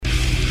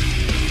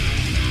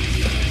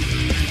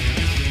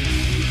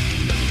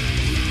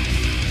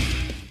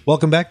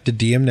Welcome back to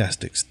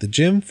DM-Nastics, the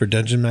gym for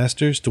dungeon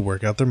masters to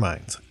work out their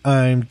minds.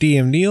 I'm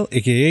DM Neil,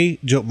 aka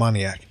Joke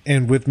Maniac,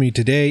 and with me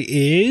today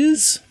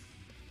is...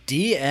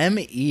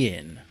 DM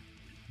Ian.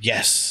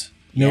 Yes.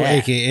 No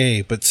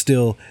aka, but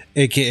still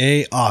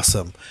aka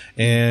awesome.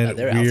 And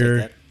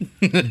we're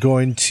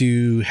going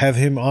to have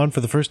him on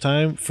for the first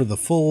time for the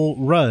full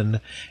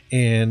run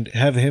and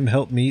have him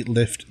help me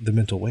lift the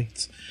mental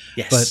weights.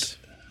 Yes. But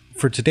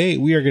for today,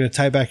 we are going to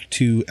tie back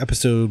to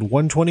episode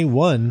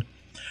 121,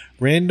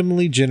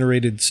 Randomly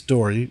Generated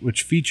Story,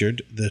 which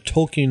featured the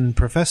Tolkien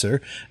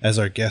professor as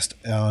our guest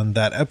on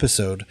that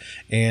episode.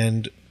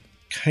 And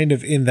kind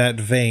of in that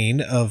vein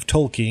of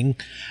Tolkien,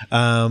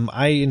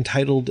 I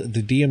entitled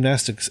the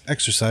DM-Nastics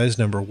exercise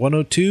number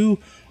 102,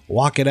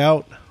 Walk It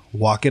Out,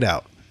 Walk It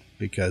Out.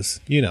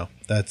 Because, you know,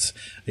 that's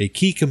a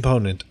key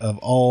component of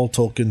all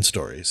Tolkien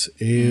stories,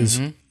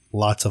 is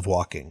lots of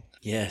walking.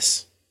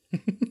 Yes.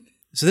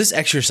 So this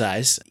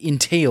exercise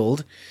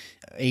entailed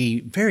a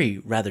very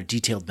rather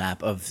detailed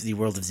map of the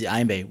world of the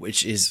Imbe,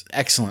 which is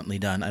excellently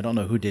done. I don't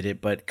know who did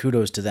it, but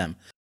kudos to them.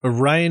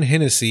 Ryan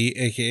Hennessy,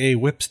 a.k.a.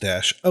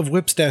 Whipstash, of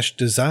Whipstash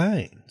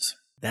Designs.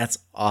 That's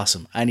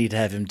awesome. I need to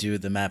have him do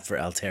the map for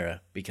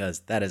Altera because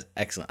that is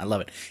excellent. I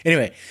love it.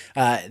 Anyway,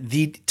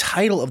 the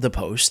title of the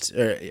post,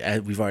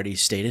 we've already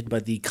stated,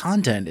 but the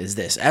content is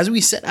this. As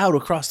we set out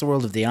across the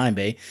world of the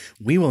Imbe,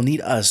 we will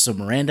need us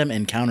some random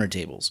encounter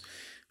tables.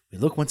 We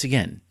look once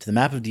again to the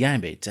map of the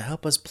Imbe to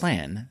help us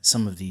plan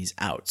some of these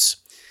outs.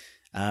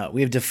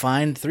 We have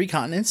defined 3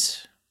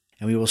 continents,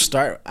 and we will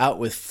start out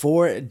with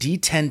 4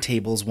 D10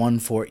 tables, 1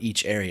 for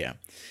each area.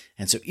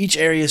 And so each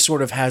area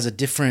sort of has a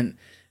different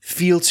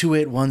feel to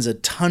it. One's a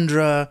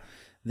tundra.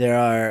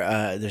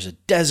 There's a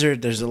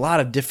desert. There's a lot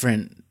of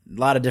different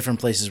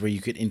places where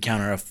you could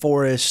encounter a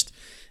forest,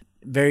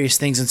 various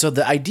things. And so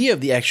the idea of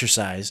the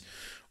exercise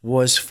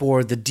was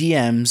for the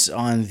DMs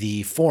on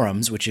the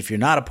forums, which if you're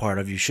not a part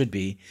of, you should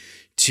be,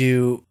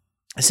 to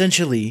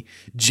essentially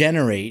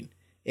generate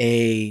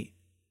a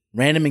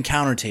random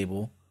encounter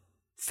table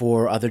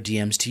for other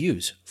DMs to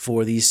use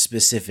for these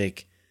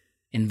specific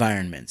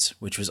environments,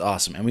 which was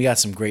awesome. And we got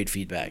some great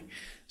feedback.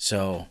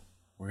 So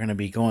we're going to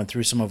be going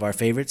through some of our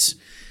favorites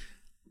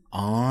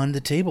on the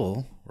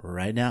table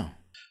right now.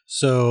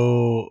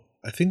 So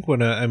I think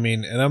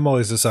and I'm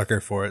always a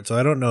sucker for it. So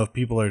I don't know if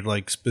people are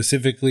like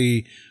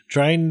specifically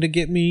trying to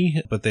get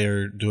me, but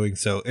they're doing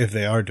so if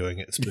they are doing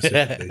it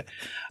specifically.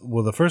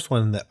 Well, the first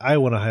one that I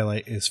want to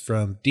highlight is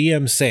from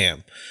DM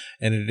Sam,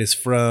 and it is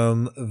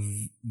from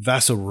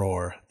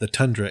Vasselroar, the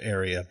Tundra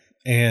area.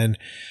 And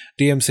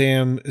DM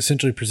Sam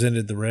essentially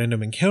presented the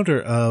random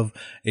encounter of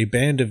a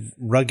band of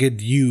rugged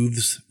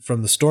youths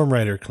from the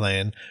Stormrider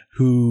clan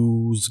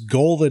whose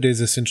goal it is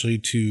essentially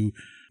to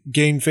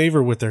gain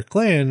favor with their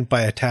clan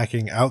by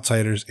attacking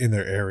outsiders in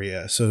their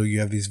area. So you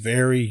have these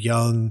very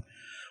young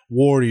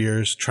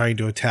warriors trying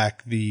to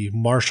attack the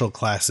martial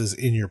classes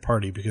in your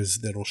party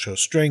because that'll show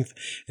strength,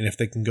 and if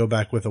they can go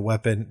back with a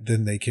weapon,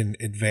 then they can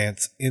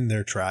advance in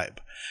their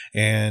tribe.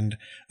 And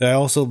I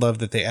also love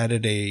that they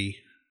added a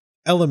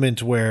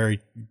element where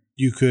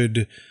you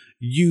could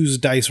use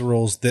dice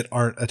rolls that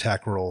aren't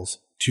attack rolls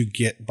to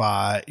get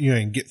by,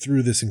 and get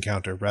through this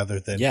encounter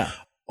rather than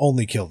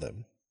only kill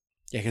them.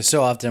 Yeah, because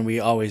so often we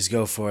always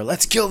go for,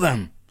 let's kill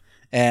them,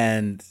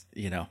 and,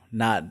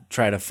 not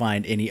try to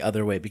find any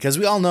other way. Because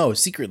we all know,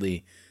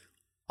 secretly,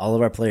 all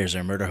of our players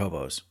are murder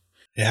hobos.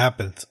 It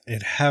happens.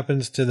 It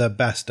happens to the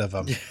best of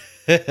them.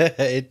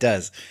 It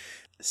does.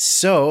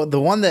 So, the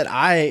one that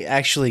I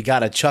actually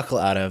got a chuckle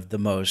out of the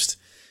most,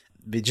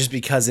 just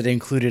because it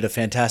included a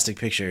fantastic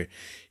picture,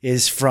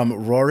 is from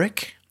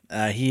Rorik.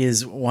 He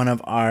is one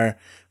of our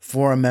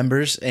forum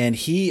members, and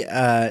he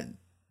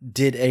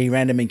did a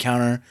random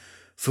encounter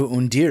for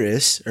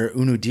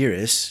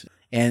Unudiris,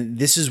 and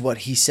this is what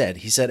he said.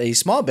 He said, a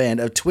small band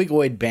of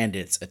Twigoid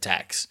bandits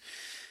attacks.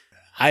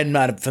 I'm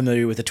not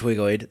familiar with a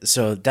Twigoid,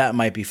 so that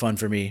might be fun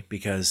for me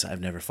because I've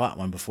never fought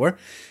one before.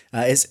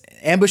 Is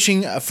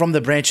ambushing from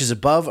the branches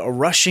above,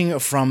 rushing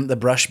from the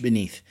brush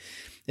beneath.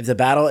 If the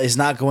battle is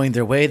not going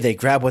their way, they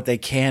grab what they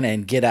can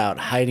and get out,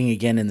 hiding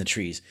again in the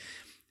trees.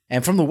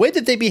 And from the way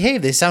that they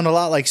behave, they sound a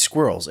lot like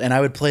squirrels, and I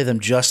would play them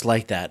just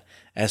like that,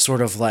 as sort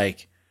of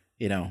like,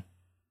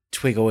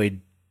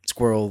 Twigoid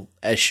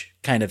squirrel-ish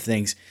kind of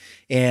things.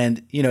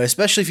 And,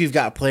 especially if you've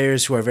got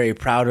players who are very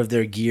proud of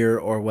their gear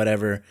or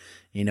whatever,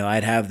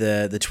 I'd have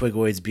the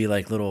Twigoids be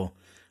like little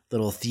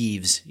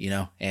thieves,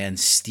 and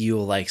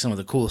steal like some of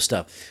the cool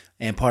stuff.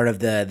 And part of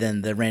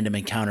the random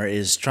encounter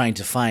is trying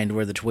to find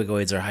where the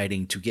Twigoids are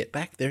hiding to get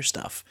back their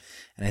stuff.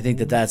 And I think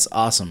that that's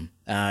awesome.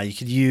 You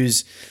could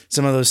use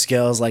some of those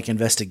skills like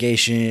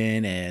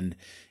investigation and,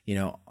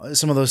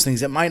 some of those things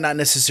that might not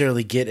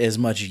necessarily get as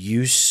much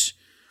use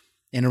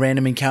in a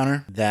random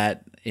encounter,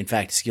 that in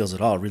fact skills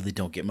at all really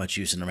don't get much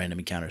use in a random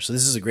encounter. So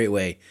this is a great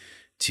way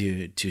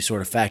to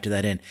sort of factor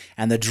that in.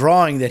 And the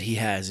drawing that he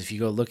has, if you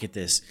go look at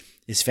this,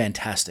 is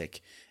fantastic.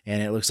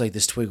 And it looks like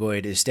this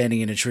Twigoid is standing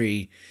in a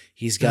tree.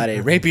 He's got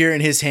a rapier in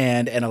his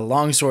hand and a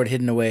longsword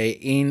hidden away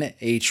in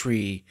a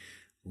tree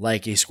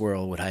like a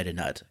squirrel would hide a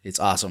nut. It's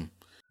awesome.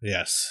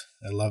 Yes,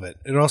 I love it.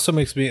 It also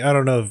makes me, I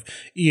don't know if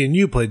Ian,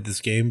 you played this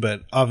game,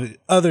 but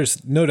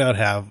others no doubt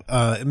have.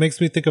 It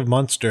makes me think of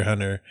Monster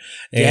Hunter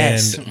and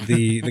Yes.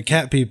 the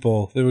cat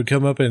people that would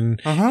come up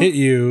and hit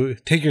you,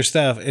 take your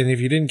stuff, and if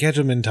you didn't catch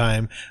them in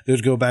time, they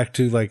would go back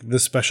to like the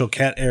special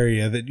cat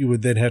area that you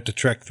would then have to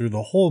trek through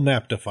the whole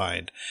map to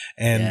find,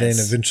 and then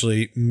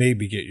eventually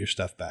maybe get your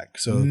stuff back.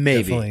 So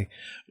definitely,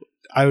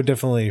 I would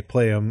definitely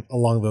play them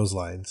along those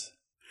lines.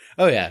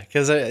 Oh yeah,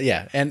 because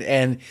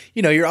and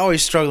you know, you're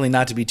always struggling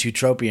not to be too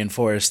tropey in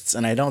forests,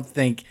 and I don't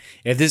think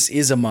if this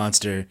is a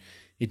monster,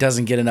 it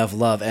doesn't get enough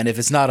love, and if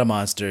it's not a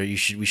monster, we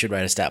should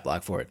write a stat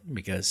block for it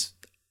because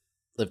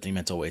lifting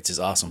mental weights is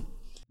awesome.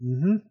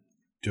 Mm-hmm.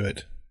 Do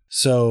it.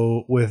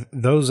 So with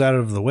those out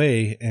of the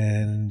way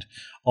and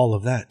all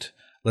of that,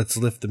 let's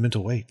lift the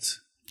mental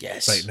weights.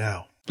 Yes, right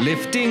now.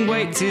 Lifting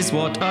weights is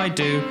what I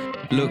do.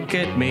 Look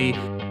at me,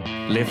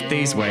 lift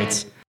these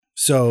weights.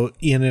 So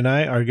Ian and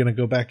I are going to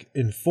go back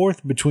and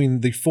forth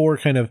between the four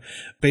kind of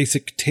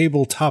basic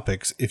table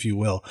topics, if you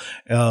will,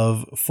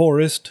 of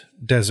forest,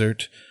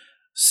 desert,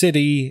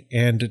 city,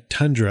 and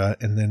tundra.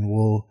 And then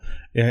we'll,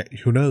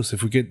 who knows,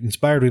 if we get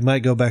inspired, we might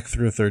go back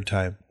through a third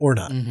time or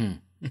not.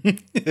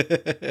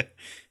 Mm-hmm.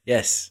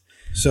 Yes.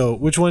 So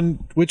which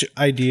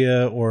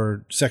idea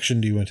or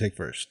section do you want to take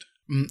first?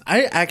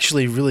 I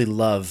actually really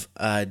love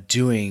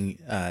doing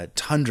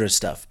tundra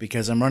stuff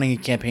because I'm running a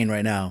campaign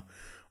right now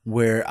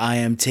where I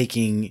am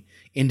taking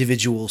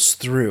individuals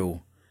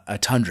through a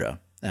tundra,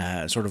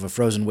 sort of a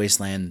frozen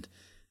wasteland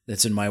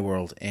that's in my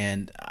world.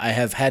 And I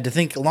have had to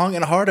think long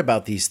and hard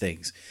about these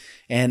things.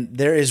 And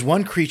there is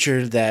one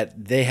creature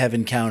that they have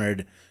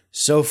encountered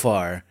so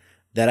far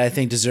that I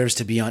think deserves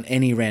to be on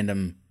any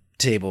random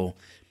table,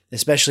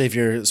 especially if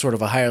you're sort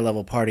of a higher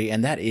level party,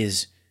 and that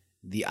is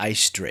the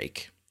ice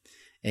drake.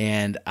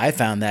 And I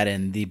found that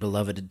in the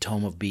beloved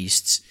Tome of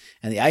Beasts.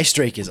 And the ice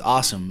drake is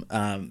awesome.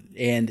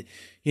 And,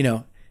 you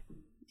know,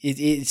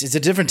 it's a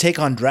different take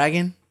on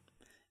dragon.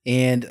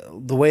 And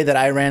the way that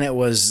I ran it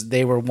was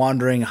they were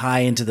wandering high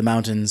into the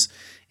mountains.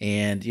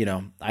 And, you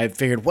know, I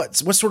figured what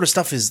sort of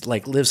stuff is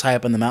like lives high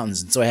up in the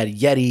mountains. And so I had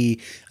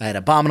Yeti, I had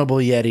Abominable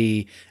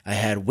Yeti, I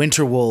had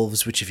Winter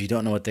Wolves, which if you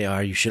don't know what they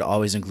are, you should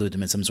always include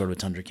them in some sort of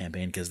tundra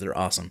campaign because they're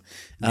awesome.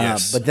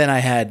 Yes. But then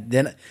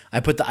I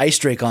put the ice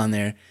drake on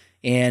there.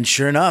 And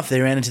sure enough, they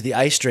ran into the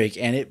ice drake,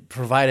 and it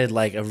provided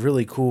like a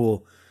really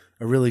cool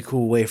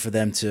way for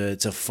them to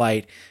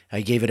fight.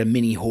 I gave it a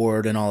mini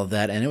horde and all of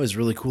that, and it was a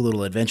really cool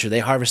little adventure. They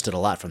harvested a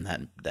lot from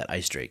that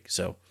ice drake.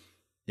 So,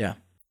 yeah,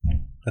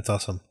 that's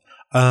awesome.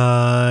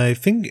 I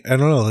think I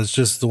don't know. It's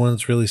just the one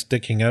that's really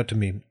sticking out to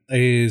me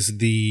is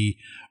the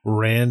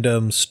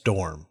random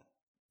storm.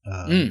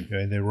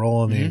 They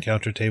roll on the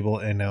encounter table,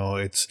 and now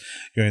it's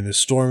the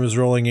storm is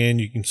rolling in.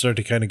 You can start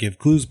to kind of give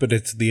clues, but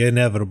it's the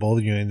inevitable.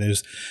 And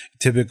there's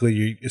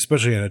typically,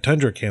 especially in a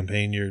tundra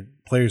campaign, your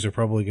players are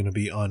probably going to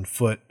be on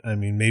foot. I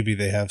mean, maybe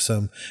they have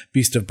some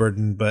beast of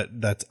burden,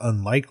 but that's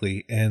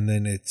unlikely. And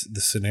then it's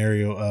the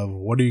scenario of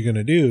what are you going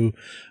to do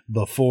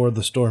before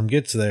the storm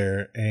gets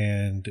there?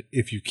 And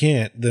if you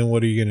can't, then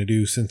what are you going to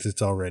do since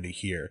it's already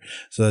here?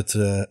 So that's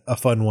a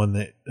fun one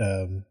that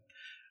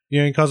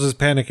it causes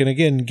panic. And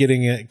again,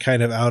 getting it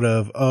kind of out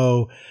of,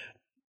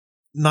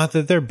 not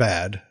that they're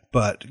bad,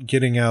 but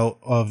getting out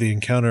of the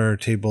encounter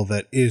table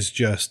that is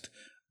just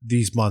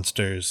these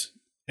monsters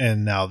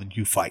and now that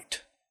you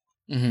fight.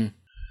 Mm-hmm.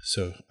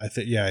 So I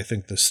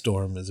think the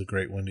storm is a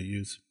great one to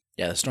use.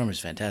 Yeah, the storm is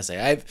fantastic.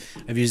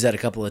 I've used that a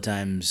couple of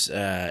times,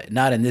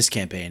 not in this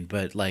campaign,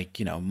 but like,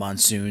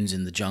 monsoons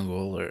in the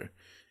jungle or,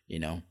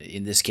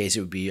 in this case,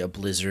 it would be a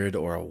blizzard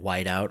or a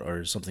whiteout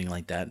or something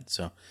like that.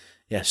 So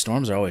yeah,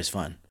 storms are always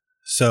fun.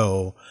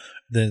 So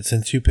then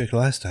since you picked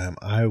last time,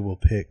 I will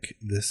pick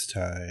this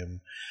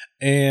time.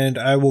 And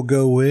I will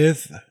go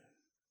with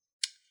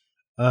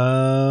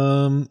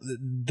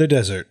the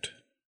desert.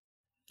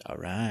 All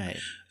right.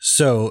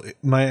 So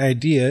my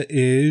idea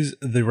is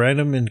the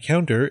random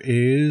encounter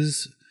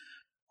is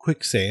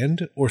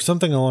quicksand or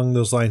something along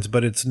those lines,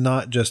 but it's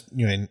not just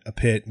in a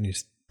pit and you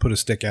put a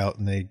stick out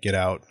and they get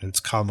out. It's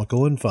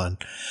comical and fun,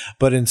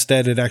 but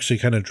instead it actually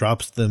kind of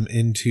drops them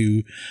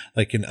into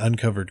like an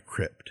uncovered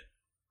crypt.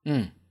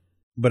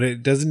 But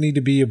it doesn't need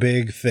to be a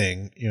big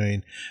thing,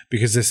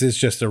 because this is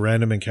just a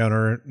random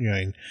encounter.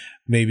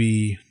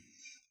 Maybe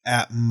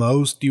at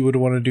most you would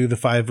want to do the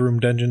 5-room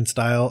dungeon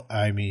style.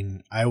 I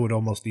mean, I would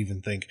almost even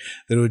think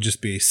that it would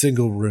just be a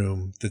single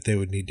room that they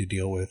would need to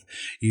deal with.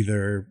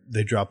 Either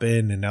they drop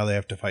in and now they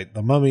have to fight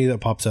the mummy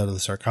that pops out of the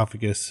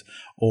sarcophagus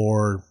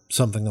or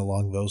something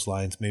along those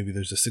lines. Maybe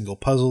there's a single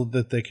puzzle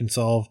that they can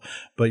solve,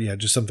 but yeah,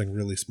 just something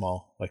really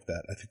small like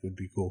that I think would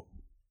be cool.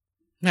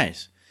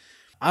 Nice.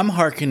 I'm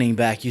hearkening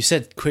back. You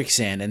said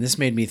quicksand, and this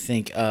made me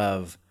think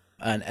of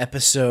an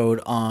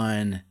episode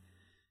on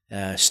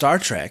Star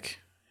Trek,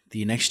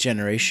 The Next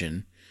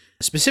Generation,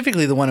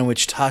 specifically the one in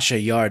which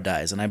Tasha Yar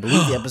dies. And I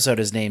believe the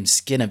episode is named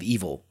Skin of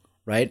Evil,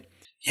 right?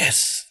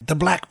 Yes, the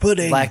black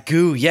pudding. Black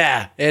goo,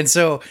 yeah. And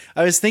so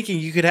I was thinking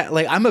you could have,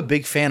 I'm a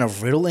big fan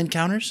of riddle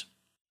encounters.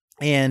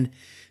 And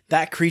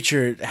that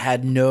creature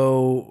had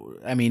no,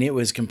 I mean, it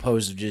was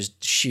composed of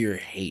just sheer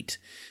hate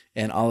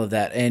and all of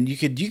that. And you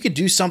could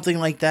do something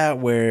like that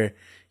where,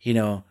 you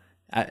know,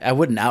 I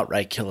wouldn't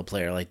outright kill a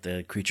player like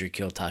the creature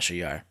killed Tasha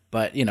Yar,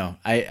 but you know,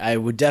 I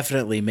would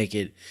definitely make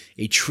it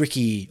a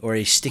tricky or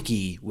a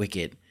sticky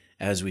wicket,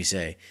 as we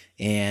say,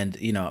 and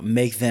you know,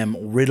 make them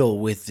riddle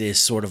with this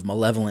sort of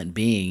malevolent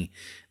being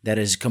that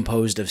is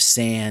composed of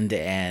sand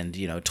and,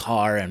 you know,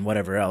 tar and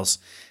whatever else.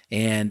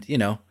 And, you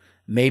know,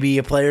 maybe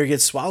a player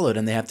gets swallowed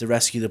and they have to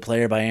rescue the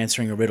player by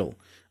answering a riddle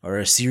or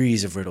a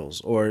series of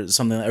riddles or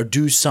something, or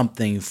do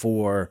something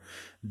for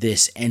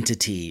this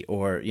entity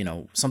or, you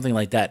know, something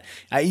like that.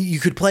 You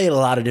could play it a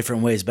lot of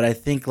different ways, but I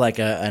think like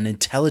an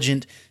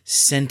intelligent,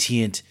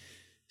 sentient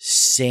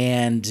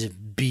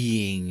sand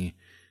being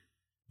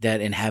that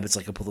inhabits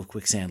like a pool of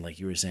quicksand, like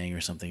you were saying,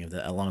 or something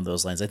along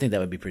those lines. I think that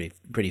would be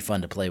pretty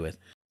fun to play with.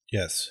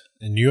 Yes,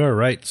 and you are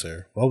right,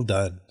 sir. Well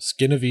done.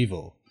 Skin of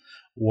Evil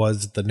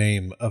was the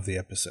name of the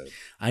episode.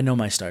 I know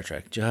my Star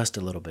Trek just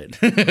a little bit.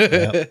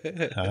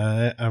 Yep.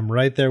 I'm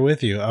right there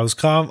with you. I was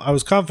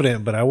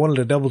confident, but I wanted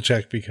to double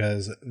check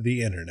because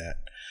the internet.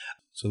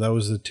 So that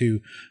was the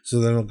two. So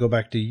then I'll go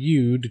back to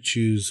you to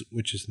choose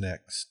which is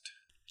next.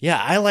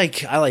 Yeah, I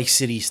like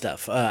city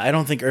stuff. I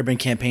don't think urban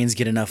campaigns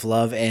get enough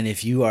love. And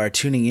if you are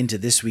tuning into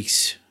this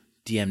week's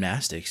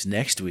DM-Nastics,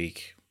 next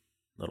week,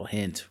 little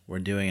hint, we're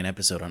doing an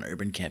episode on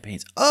urban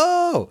campaigns.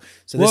 Oh,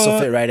 so this will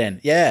fit right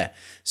in. Yeah.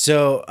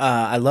 So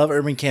I love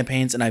urban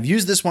campaigns, and I've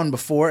used this one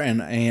before,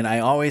 and I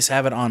always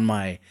have it on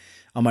my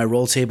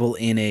roll table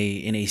in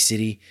a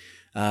city.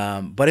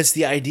 But it's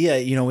the idea,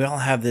 you know, we all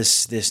have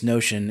this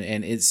notion,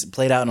 and it's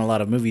played out in a lot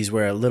of movies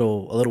where a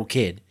little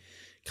kid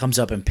comes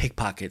up and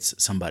pickpockets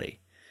somebody.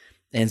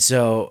 And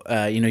so,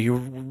 you know, you're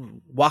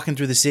walking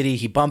through the city,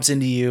 he bumps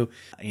into you,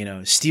 you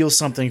know, steals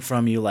something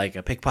from you like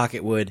a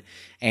pickpocket would,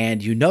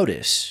 and you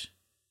notice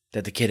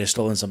that the kid has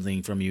stolen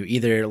something from you,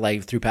 either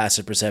like through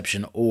passive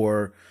perception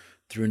or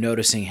through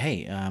noticing,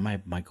 hey,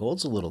 my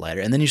gold's a little lighter.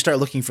 And then you start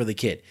looking for the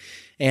kid.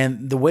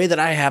 And the way that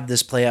I have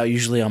this play out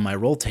usually on my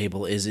roll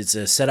table is it's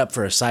a setup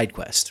for a side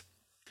quest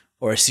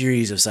or a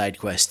series of side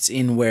quests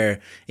in where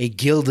a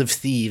guild of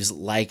thieves,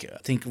 like I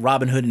think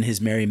Robin Hood and his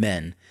merry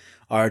men,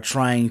 are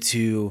trying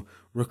to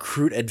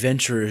recruit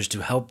adventurers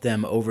to help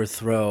them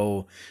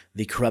overthrow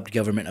the corrupt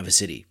government of a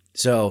city.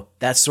 So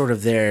that's sort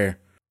of their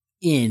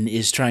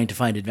is trying to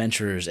find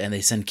adventurers, and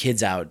they send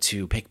kids out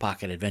to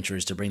pickpocket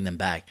adventurers to bring them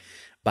back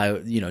by,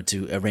 you know,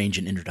 to arrange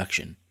an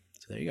introduction.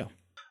 So there you go.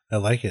 I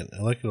like it.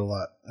 I like it a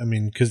lot. I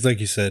mean, because like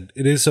you said,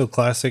 it is so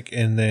classic,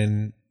 and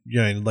then, you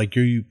know, like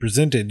you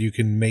presented, you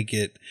can make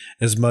it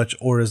as much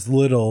or as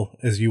little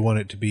as you want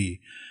it to be,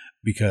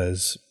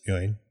 because, you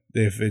know,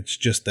 if it's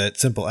just that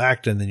simple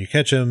act and then you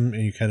catch them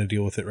and you kind of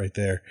deal with it right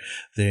there,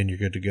 then you're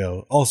good to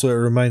go. Also, it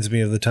reminds me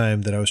of the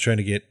time that I was trying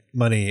to get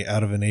money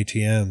out of an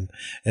ATM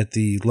at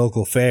the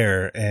local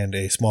fair, and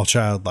a small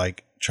child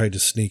like tried to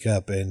sneak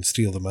up and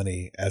steal the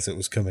money as it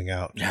was coming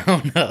out.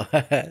 Oh no.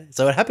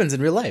 So it happens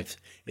in real life.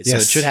 Yes. So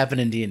it should happen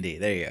in D&D.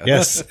 There you go.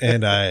 Yes,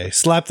 and I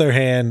slapped their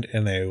hand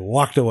and they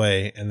walked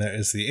away, and that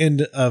is the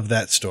end of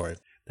that story.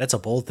 That's a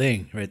bold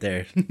thing right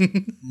there.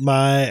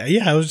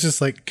 I was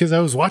just like, because I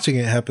was watching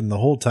it happen the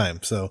whole time,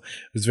 so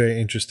it was a very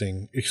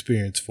interesting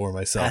experience for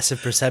myself. Passive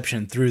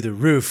perception through the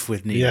roof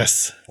with Neo.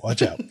 Yes,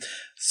 watch out.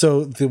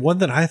 So the one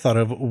that I thought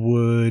of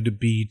would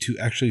be to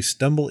actually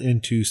stumble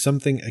into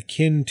something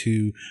akin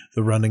to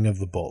the running of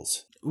the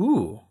bulls.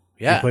 Ooh,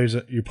 yeah.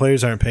 Your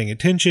players aren't paying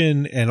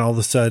attention, and all of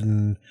a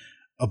sudden,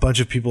 a bunch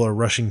of people are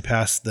rushing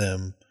past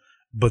them.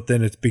 But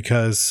then it's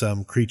because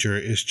some creature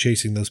is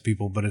chasing those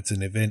people, but it's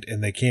an event,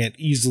 and they can't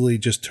easily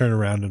just turn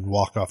around and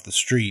walk off the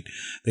street.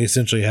 They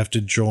essentially have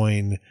to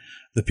join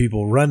the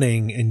people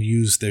running and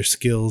use their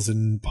skills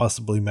and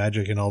possibly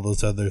magic and all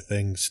those other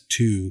things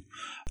to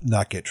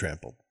not get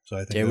trampled. So I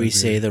think dare we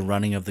say the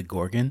running of the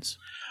Gorgons?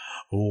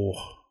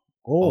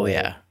 Oh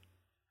yeah.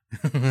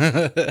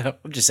 I'm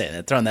just saying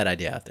that, throwing that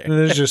idea out there. And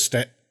there's just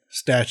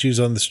statues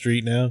on the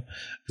street now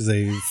because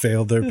they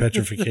failed their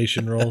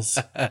petrification rolls.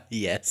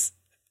 Yes.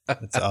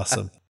 That's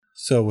awesome.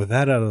 So with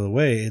that out of the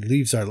way, it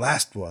leaves our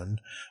last one,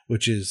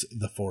 which is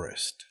the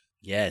forest.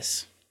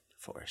 Yes,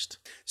 forest.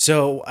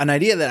 So an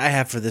idea that I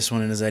have for this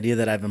one, and is an idea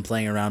that I've been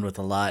playing around with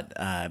a lot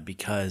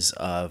because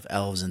of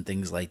elves and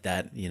things like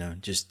that, you know,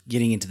 just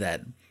getting into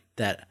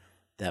that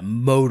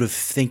mode of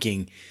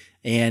thinking.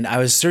 And I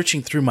was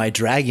searching through my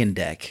dragon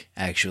deck,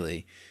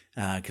 actually,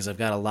 because I've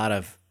got a lot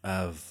of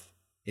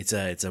it's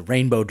a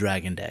rainbow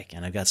dragon deck,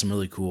 and I've got some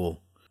really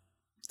cool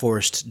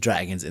forest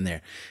dragons in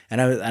there,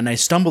 and I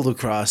stumbled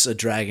across a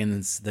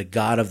dragon's the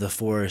god of the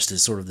forest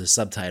is sort of the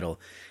subtitle,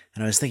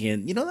 and I was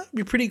thinking, you know, that'd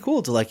be pretty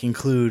cool to like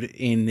include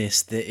in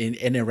this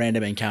in a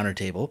random encounter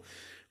table.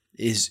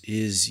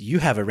 Is you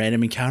have a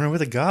random encounter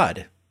with a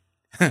god?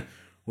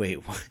 Wait,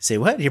 say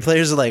what? Your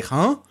players are like,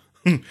 huh?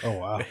 Oh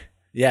wow.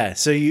 Yeah,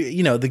 so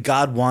you know the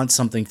god wants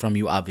something from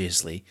you,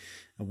 obviously,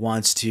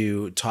 wants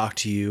to talk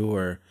to you,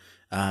 or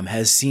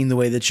has seen the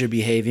way that you're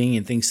behaving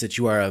and thinks that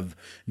you are of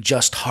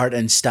just heart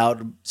and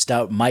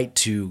stout might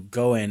to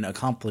go and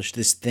accomplish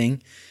this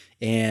thing.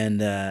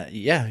 And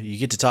you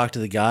get to talk to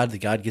the god. The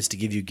god gets to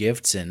give you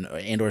gifts and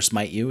or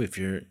smite you if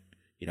you're,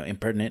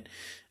 impertinent.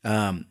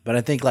 But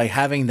I think like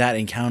having that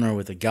encounter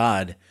with a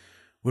god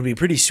would be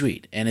pretty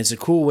sweet. And it's a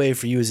cool way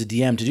for you as a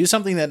DM to do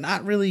something that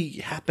not really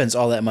happens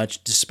all that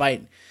much,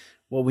 despite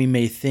what we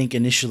may think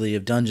initially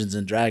of Dungeons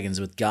and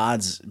Dragons, with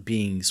gods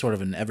being sort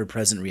of an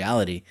ever-present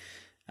reality.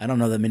 I don't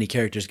know that many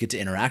characters get to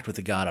interact with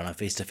a god on a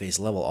face-to-face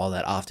level all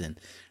that often.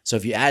 So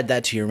if you add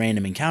that to your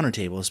random encounter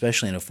table,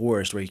 especially in a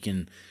forest where you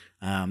can,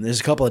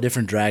 there's a couple of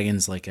different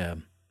dragons, like a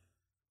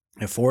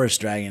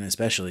forest dragon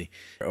especially,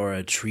 or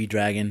a tree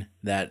dragon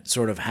that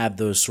sort of have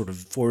those sort of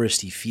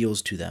foresty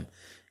feels to them.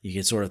 You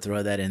can sort of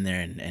throw that in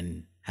there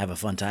and have a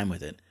fun time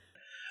with it.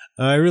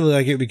 I really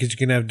like it because you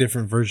can have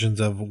different versions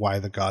of why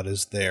the god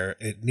is there.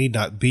 It need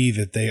not be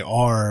that they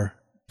are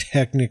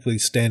technically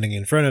standing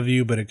in front of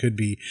you, but it could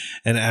be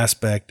an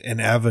aspect, an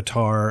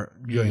avatar,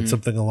 doing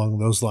something along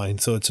those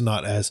lines. So it's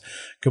not as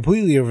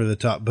completely over the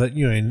top, but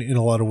in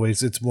a lot of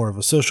ways, it's more of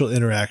a social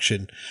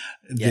interaction.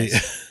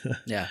 Yes.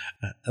 Yeah.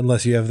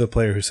 Unless you have the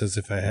player who says,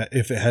 if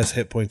it has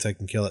hit points, I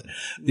can kill it.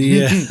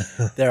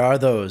 There are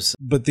those,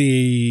 but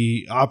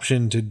the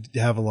option to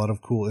have a lot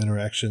of cool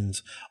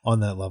interactions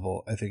on that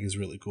level, I think, is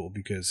really cool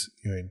because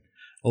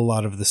a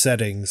lot of the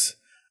settings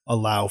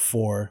allow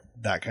for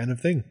that kind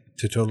of thing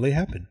to totally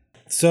happen.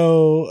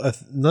 So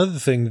another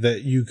thing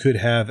that you could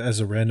have as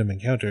a random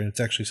encounter, and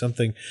it's actually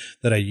something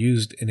that I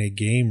used in a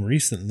game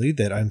recently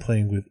that I'm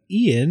playing with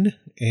Ian,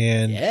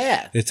 and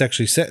it's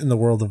actually set in the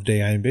world of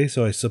Deimbe,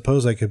 so I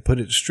suppose I could put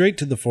it straight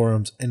to the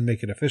forums and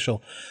make it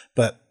official.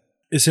 But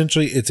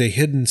essentially, it's a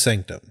hidden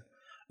sanctum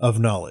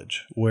of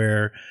knowledge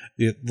where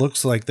it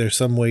looks like there's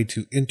some way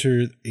to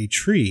enter a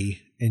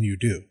tree, and you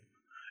do.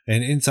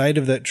 And inside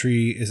of that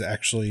tree is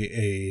actually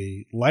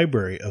a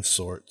library of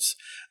sorts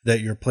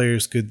that your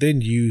players could then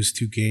use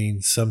to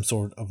gain some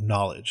sort of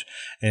knowledge.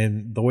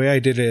 And the way I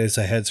did it is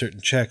I had certain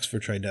checks for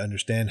trying to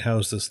understand how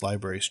is this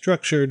library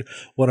structured,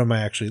 what am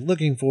I actually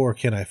looking for,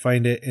 can I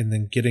find it, and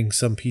then getting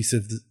some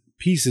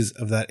pieces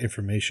of that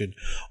information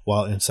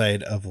while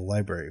inside of the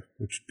library,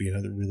 which would be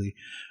another really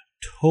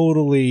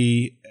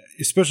totally,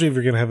 especially if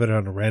you're going to have it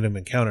on a random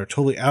encounter,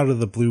 totally out of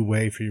the blue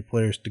way for your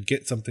players to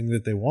get something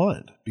that they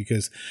want,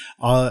 because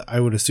I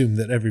would assume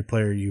that every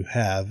player you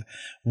have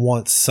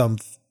wants some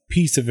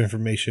piece of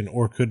information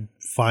or could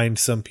find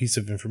some piece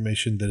of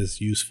information that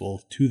is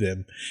useful to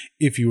them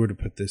if you were to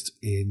put this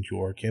in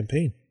your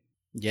campaign.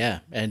 Yeah,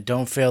 and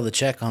don't fail the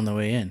check on the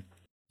way in.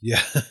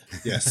 Yeah,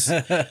 yes.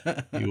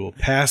 You will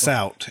pass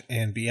out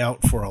and be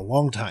out for a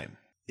long time.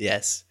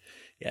 Yes.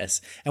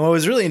 Yes. And what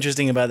was really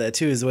interesting about that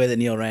too is the way that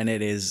Neil ran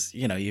it is,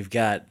 you've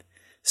got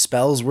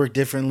spells work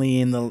differently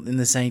in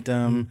the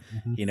sanctum.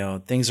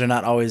 Mm-hmm. Things are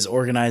not always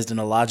organized in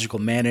a logical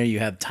manner. You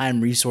have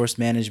time resource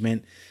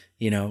management,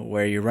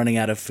 where you're running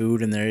out of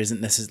food and there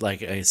isn't necessarily,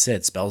 like I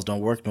said, spells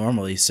don't work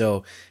normally.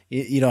 So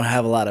you don't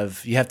have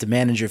you have to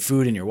manage your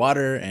food and your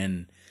water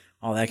and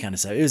all that kind of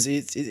stuff.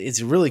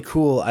 It's really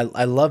cool.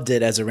 I loved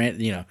it as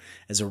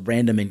a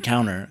random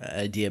encounter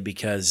idea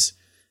because,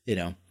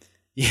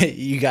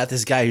 you got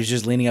this guy who's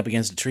just leaning up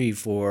against a tree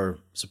for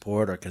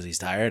support or because he's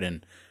tired,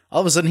 and all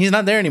of a sudden he's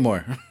not there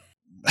anymore.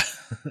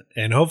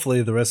 And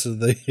hopefully the rest of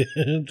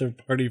the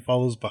party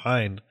follows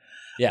behind.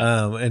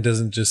 Yeah. And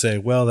doesn't just say,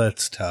 well,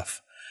 that's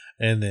tough,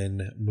 and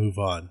then move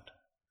on.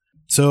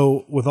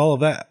 So with all of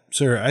that,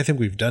 sir, I think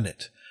we've done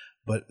it.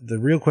 But the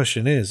real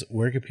question is,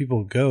 where can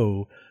people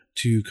go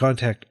to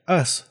contact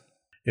us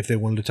if they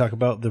wanted to talk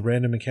about the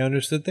random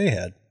encounters that they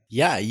had?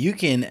 Yeah, you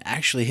can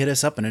actually hit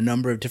us up in a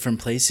number of different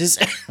places.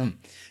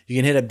 You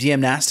can hit up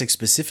DM-Nastics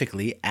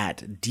specifically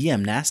at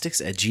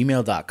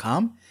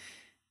dmnastics@gmail.com.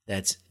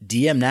 That's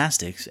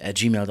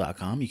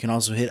dmnastics@gmail.com. You can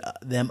also hit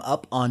them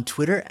up on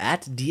Twitter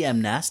at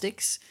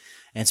DM-Nastics.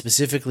 And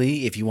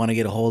specifically, if you want to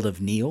get a hold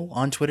of Neil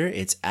on Twitter,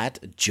 it's at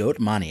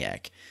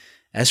JoteManiac.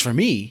 As for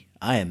me,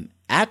 I am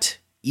at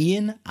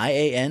Ian,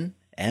 IAN,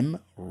 M.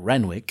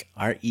 Renwick,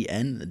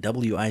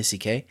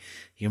 RENWICK.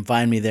 You can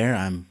find me there.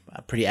 I'm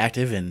pretty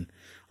active and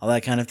all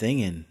that kind of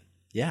thing. And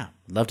yeah,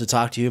 love to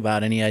talk to you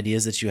about any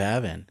ideas that you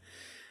have and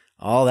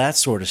all that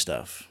sort of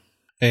stuff.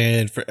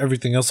 And for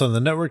everything else on the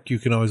network, you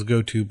can always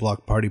go to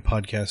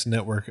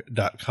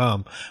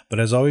blockpartypodcastnetwork.com. But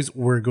as always,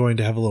 we're going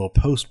to have a little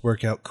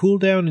post-workout cool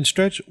down and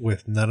stretch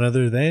with none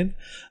other than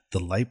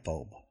the light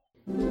bulb.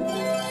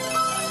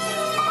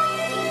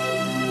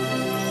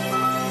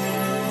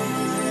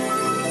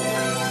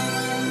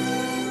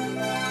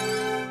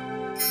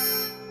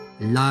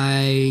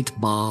 Light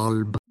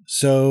bulb.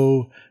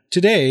 So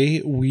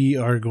today we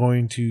are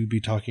going to be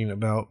talking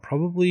about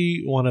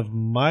probably one of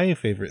my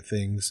favorite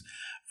things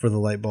for the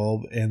light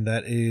bulb, and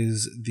that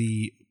is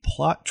the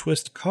plot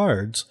twist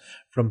cards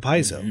from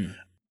Paizo. Mm-hmm.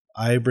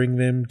 I bring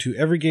them to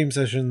every game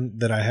session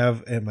that I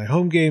have at my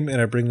home game,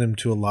 and I bring them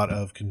to a lot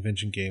of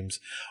convention games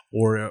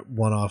or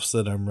one-offs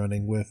that I'm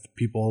running with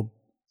people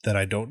that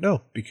I don't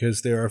know,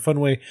 because they're a fun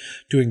way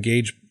to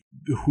engage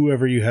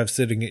whoever you have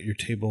sitting at your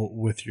table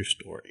with your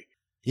story.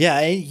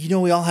 Yeah,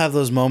 we all have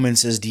those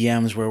moments as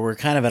DMs where we're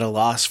kind of at a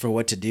loss for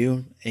what to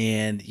do,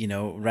 and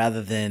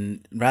rather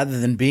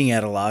than being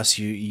at a loss,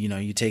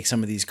 you take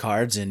some of these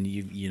cards and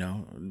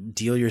you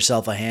deal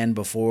yourself a hand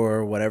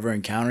before whatever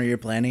encounter you're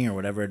planning or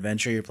whatever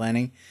adventure you're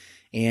planning,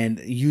 and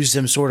use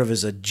them sort of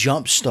as a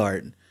jump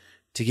start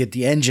to get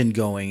the engine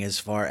going as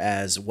far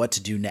as what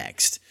to do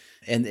next.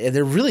 And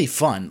they're really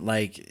fun.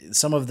 Like,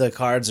 some of the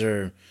cards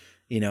are,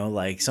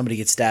 like somebody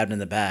gets stabbed in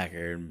the back,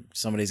 or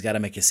somebody's got to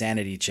make a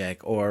sanity check,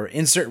 or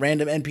insert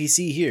random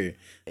NPC here.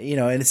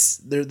 And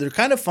they're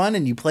kind of fun,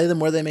 and you play them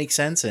where they make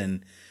sense.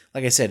 And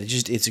like I said,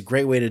 it's a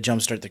great way to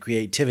jumpstart the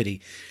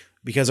creativity,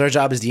 because our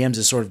job as DMs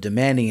is sort of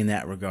demanding in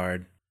that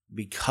regard,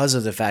 because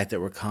of the fact that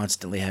we're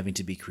constantly having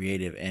to be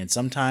creative. And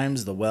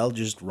sometimes the well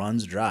just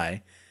runs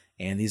dry,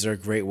 and these are a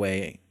great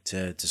way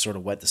to sort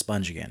of wet the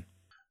sponge again.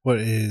 What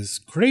is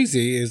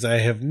crazy is I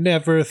have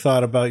never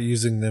thought about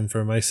using them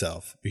for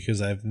myself,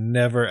 because I've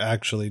never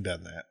actually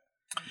done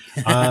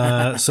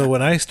that. So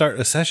when I start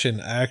a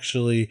session, I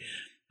actually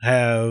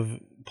have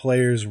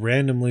players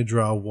randomly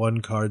draw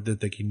one card that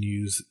they can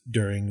use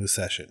during the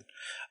session.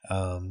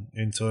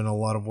 And so in a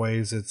lot of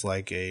ways, it's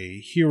like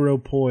a hero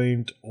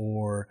point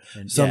or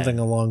something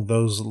along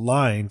those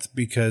lines,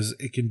 because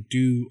it can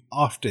do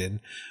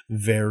often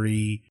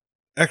very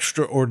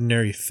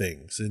extraordinary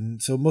things.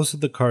 And so most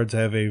of the cards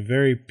have a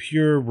very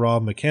pure, raw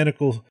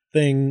mechanical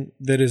thing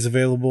that is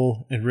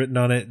available and written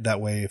on it.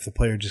 That way, if the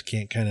player just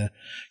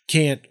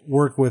can't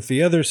work with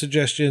the other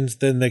suggestions,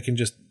 then they can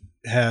just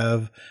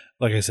have,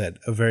 like I said,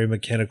 a very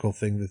mechanical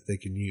thing that they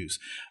can use.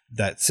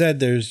 That said,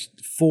 there's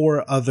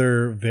 4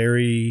 other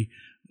very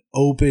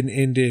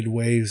open-ended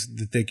ways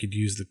that they could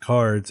use the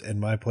cards, and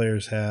my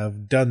players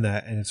have done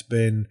that, and it's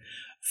been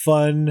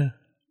fun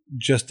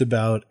just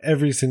about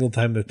every single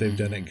time that they've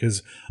done it,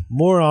 because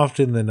more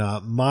often than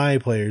not, my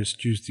players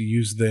choose to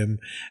use them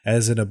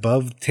as an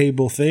above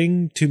table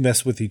thing to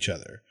mess with each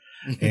other.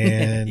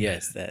 And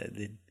yes,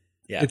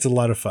 it's a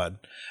lot of fun.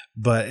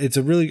 But it's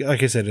a really,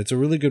 like I said, it's a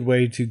really good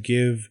way to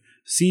give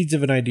seeds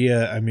of an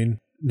idea. I mean,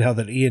 now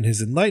that Ian has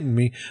enlightened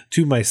me,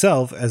 to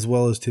myself as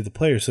well as to the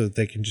players, so that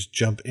they can just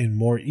jump in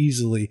more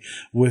easily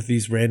with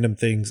these random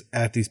things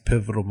at these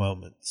pivotal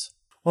moments.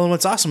 Well, and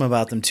what's awesome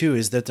about them, too,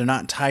 is that they're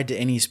not tied to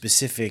any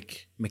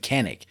specific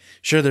mechanic.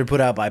 Sure, they're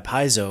put out by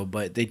Paizo,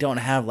 but they don't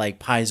have, like,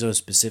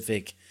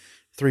 Paizo-specific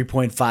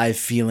 3.5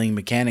 feeling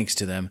mechanics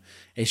to them.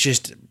 It's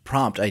just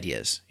prompt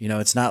ideas.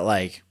 It's not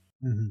like,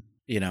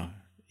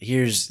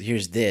 here's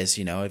this,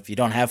 if you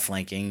don't have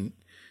flanking,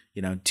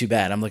 too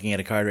bad. I'm looking at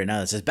a card right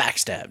now that says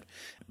backstabbed.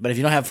 But if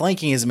you don't have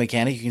flanking as a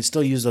mechanic, you can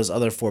still use those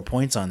other 4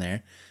 points on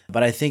there.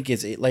 But I think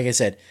like I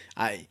said,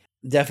 I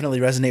definitely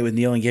resonate with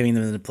Neil and giving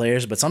them to the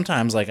players, but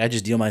sometimes, like, I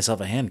just deal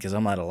myself a hand because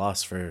I'm at a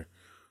loss for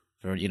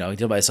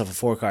deal myself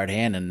a 4-card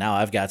hand, and now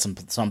I've got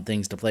some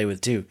things to play with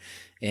too.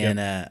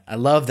 And I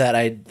love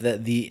that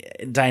the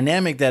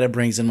dynamic that it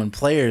brings in when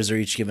players are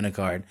each given a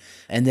card,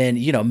 and then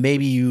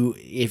maybe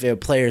if a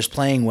player is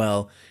playing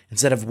well,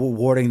 instead of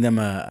awarding them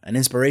an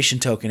inspiration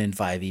token in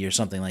 5e or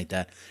something like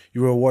that,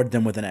 you reward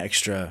them with an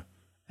extra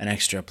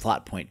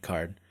plot point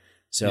card.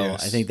 So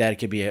yes. I think that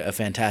could be a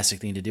fantastic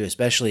thing to do,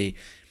 especially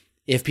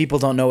if people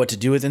don't know what to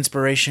do with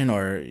inspiration,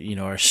 or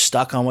are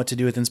stuck on what to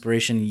do with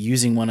inspiration.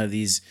 Using one of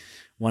these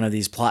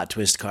plot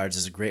twist cards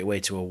is a great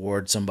way to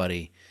award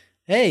somebody,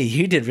 hey,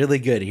 you did really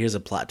good, here's a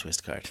plot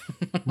twist card.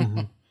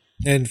 Mm-hmm.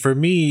 And for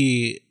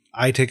me,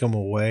 I take them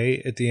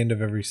away at the end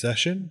of every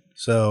session,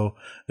 so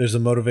there's a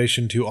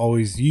motivation to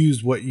always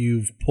use what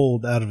you've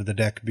pulled out of the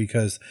deck,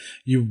 because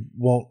you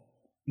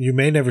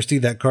may never see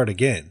that card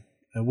again,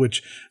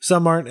 which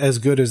some aren't as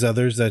good as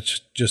others.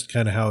 That's just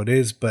kind of how it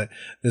is, but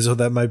so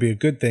that might be a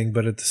good thing.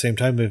 But at the same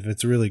time, if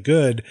it's really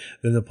good,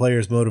 then the player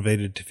is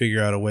motivated to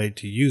figure out a way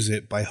to use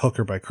it by hook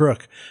or by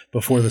crook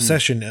before the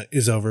session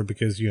is over,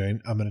 because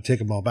I'm going to take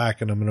them all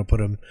back and I'm going to put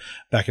them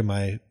back in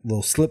my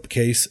little slip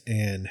case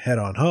and head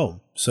on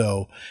home.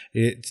 So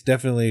it's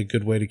definitely a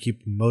good way to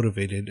keep them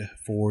motivated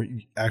for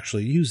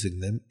actually using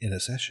them in a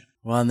session.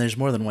 Well, and there's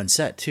more than one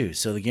set, too.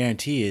 So the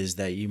guarantee is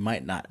that you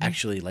might not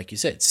actually, like you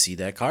said, see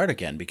that card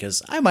again,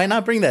 because I might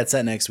not bring that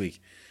set next week.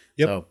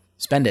 Yep. So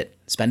spend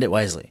it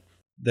wisely.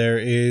 There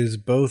is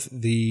both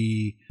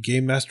the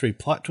Game Mastery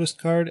Plot Twist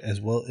card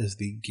as well as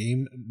the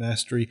Game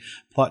Mastery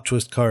Plot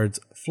Twist cards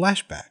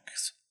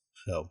flashbacks.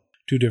 So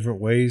 2 different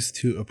ways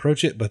to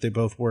approach it, but they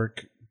both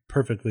work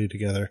perfectly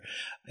together.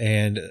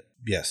 And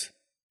yes,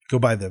 go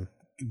buy them.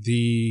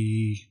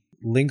 The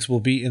links will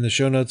be in the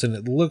show notes, and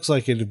it looks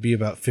like it would be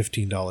about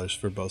 $15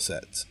 for both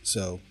sets.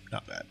 So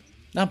not bad.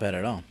 Not bad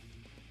at all.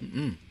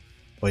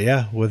 Well,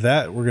 yeah, with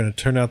that, we're going to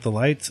turn out the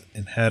lights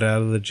and head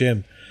out of the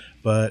gym.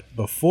 But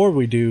before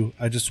we do,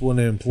 I just want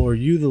to implore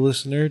you, the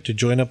listener, to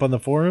join up on the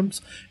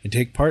forums and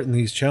take part in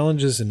these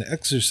challenges and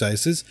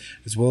exercises,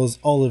 as well as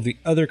all of the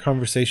other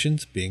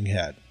conversations being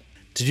had.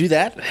 To do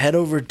that, head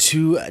over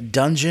to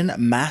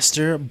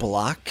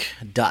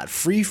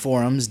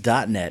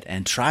dungeonmasterblock.freeforums.net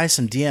and try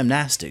some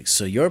DM-Nastics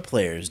so your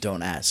players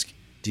don't ask,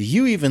 do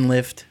you even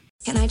lift?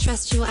 Can I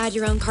trust you will add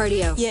your own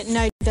cardio? Yeah,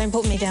 no, don't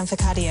put me down for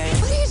cardio.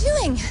 What are you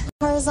doing?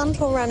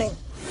 Horizontal running.